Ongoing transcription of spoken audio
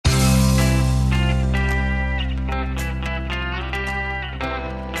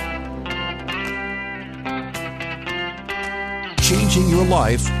changing your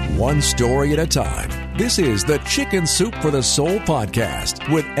life one story at a time. This is the Chicken Soup for the Soul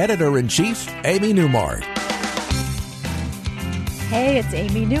podcast with Editor-in-Chief Amy Newmark. Hey, it's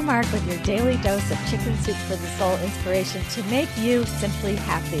Amy Newmark with your daily dose of Chicken Soup for the Soul inspiration to make you simply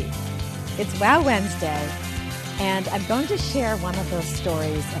happy. It's Wow Wednesday, and I'm going to share one of those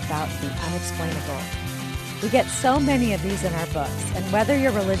stories about the unexplainable. We get so many of these in our books, and whether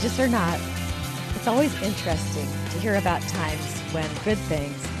you're religious or not, it's always interesting to hear about times when good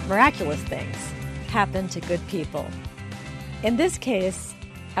things, miraculous things, happen to good people. In this case,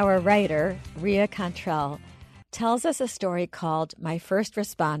 our writer, Ria Cantrell, tells us a story called My First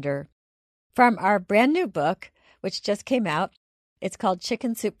Responder from our brand new book, which just came out. It's called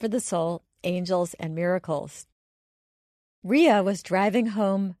Chicken Soup for the Soul, Angels and Miracles. Ria was driving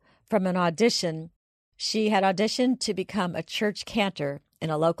home from an audition. She had auditioned to become a church cantor in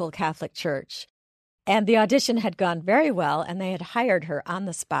a local Catholic church. And the audition had gone very well, and they had hired her on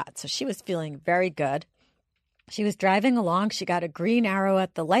the spot. So she was feeling very good. She was driving along. She got a green arrow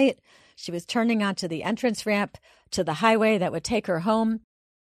at the light. She was turning onto the entrance ramp to the highway that would take her home.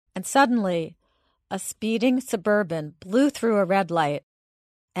 And suddenly, a speeding Suburban blew through a red light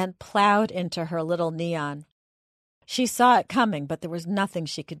and plowed into her little Neon. She saw it coming, but there was nothing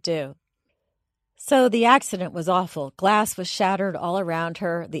she could do. So the accident was awful. Glass was shattered all around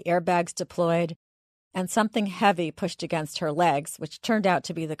her, the airbags deployed, and something heavy pushed against her legs, which turned out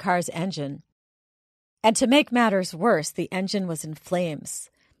to be the car's engine. And to make matters worse, the engine was in flames.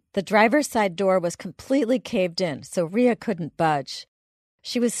 The driver's side door was completely caved in, so Ria couldn't budge.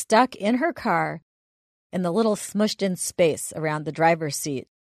 She was stuck in her car in the little smushed-in space around the driver's seat.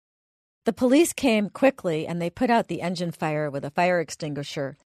 The police came quickly, and they put out the engine fire with a fire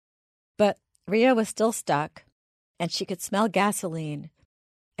extinguisher. But Ria was still stuck, and she could smell gasoline,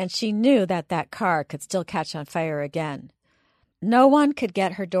 and she knew that that car could still catch on fire again. No one could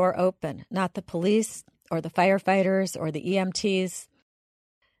get her door open, not the police or the firefighters or the EMTs.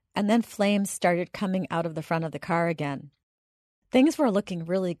 And then flames started coming out of the front of the car again. Things were looking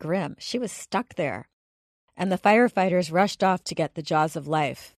really grim. She was stuck there, and the firefighters rushed off to get the jaws of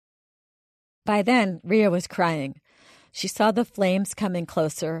life. By then, Ria was crying. She saw the flames coming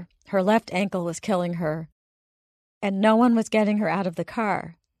closer. Her left ankle was killing her, and no one was getting her out of the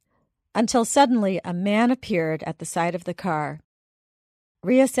car. Until suddenly a man appeared at the side of the car.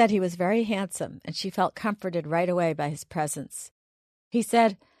 Ria said he was very handsome, and she felt comforted right away by his presence. He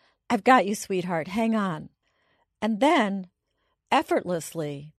said, "I've got you, sweetheart. Hang on." And then,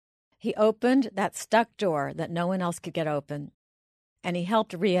 effortlessly, he opened that stuck door that no one else could get open, and he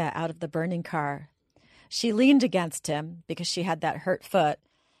helped Ria out of the burning car. She leaned against him because she had that hurt foot,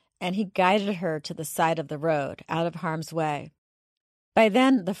 and he guided her to the side of the road, out of harm's way. By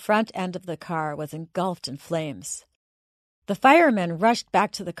then, the front end of the car was engulfed in flames. The firemen rushed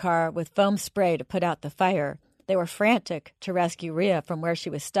back to the car with foam spray to put out the fire. They were frantic to rescue Ria from where she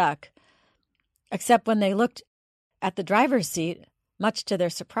was stuck. Except when they looked at the driver's seat, much to their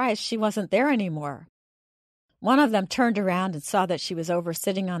surprise, she wasn't there anymore. One of them turned around and saw that she was over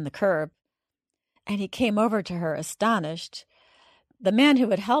sitting on the curb, and he came over to her astonished. The man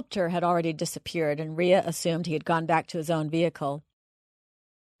who had helped her had already disappeared, and Ria assumed he had gone back to his own vehicle.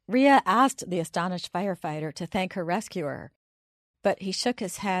 Ria asked the astonished firefighter to thank her rescuer, but he shook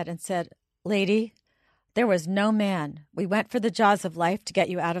his head and said, "Lady, there was no man. We went for the jaws of life to get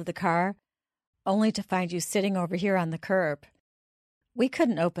you out of the car, only to find you sitting over here on the curb. We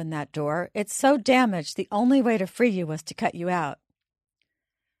couldn't open that door. It's so damaged, the only way to free you was to cut you out."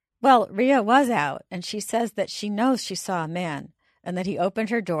 Well, Ria was out, and she says that she knows she saw a man, and that he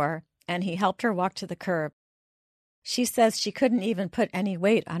opened her door, and he helped her walk to the curb. She says she couldn't even put any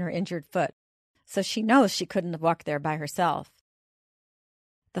weight on her injured foot, so she knows she couldn't have walked there by herself.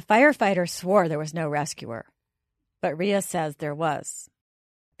 The firefighter swore there was no rescuer, but Ria says there was.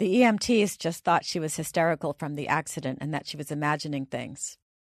 The EMTs just thought she was hysterical from the accident and that she was imagining things.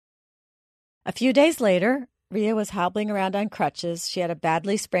 A few days later, Ria was hobbling around on crutches. She had a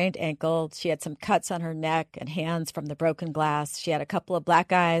badly sprained ankle. She had some cuts on her neck and hands from the broken glass. She had a couple of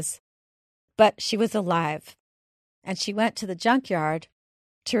black eyes, but she was alive. And she went to the junkyard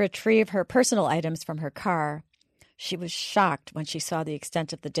to retrieve her personal items from her car. She was shocked when she saw the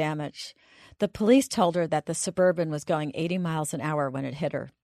extent of the damage. The police told her that the Suburban was going 80 miles an hour when it hit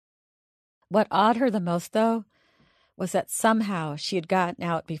her. What awed her the most, though, was that somehow she had gotten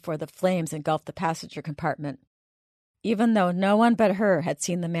out before the flames engulfed the passenger compartment, even though no one but her had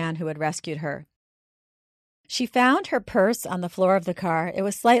seen the man who had rescued her. She found her purse on the floor of the car. It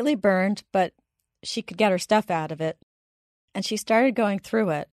was slightly burned, but she could get her stuff out of it, and she started going through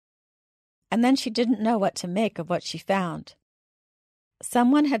it. And then she didn't know what to make of what she found.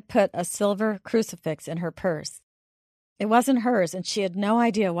 someone had put a silver crucifix in her purse. It wasn't hers, and she had no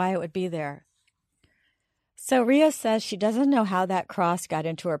idea why it would be there. So Ria says she doesn't know how that cross got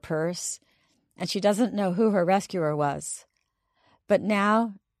into her purse, and she doesn't know who her rescuer was. But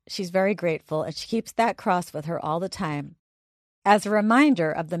now she's very grateful, and she keeps that cross with her all the time, as a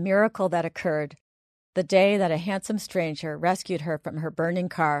reminder of the miracle that occurred the day that a handsome stranger rescued her from her burning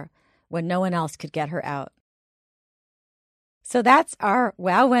car when no one else could get her out. So that's our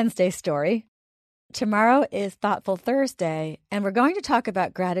Wow Wednesday story. Tomorrow is Thoughtful Thursday, and we're going to talk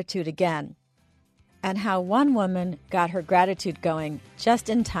about gratitude again, and how one woman got her gratitude going just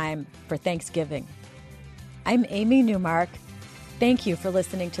in time for Thanksgiving. I'm Amy Newmark. Thank you for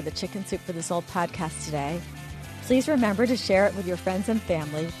listening to the Chicken Soup for the Soul podcast today. Please remember to share it with your friends and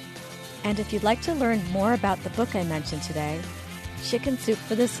family. And if you'd like to learn more about the book I mentioned today, Chicken Soup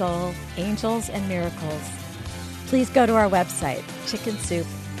for the Soul, Angels and Miracles, please go to our website,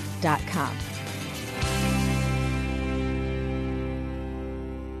 chickensoup.com.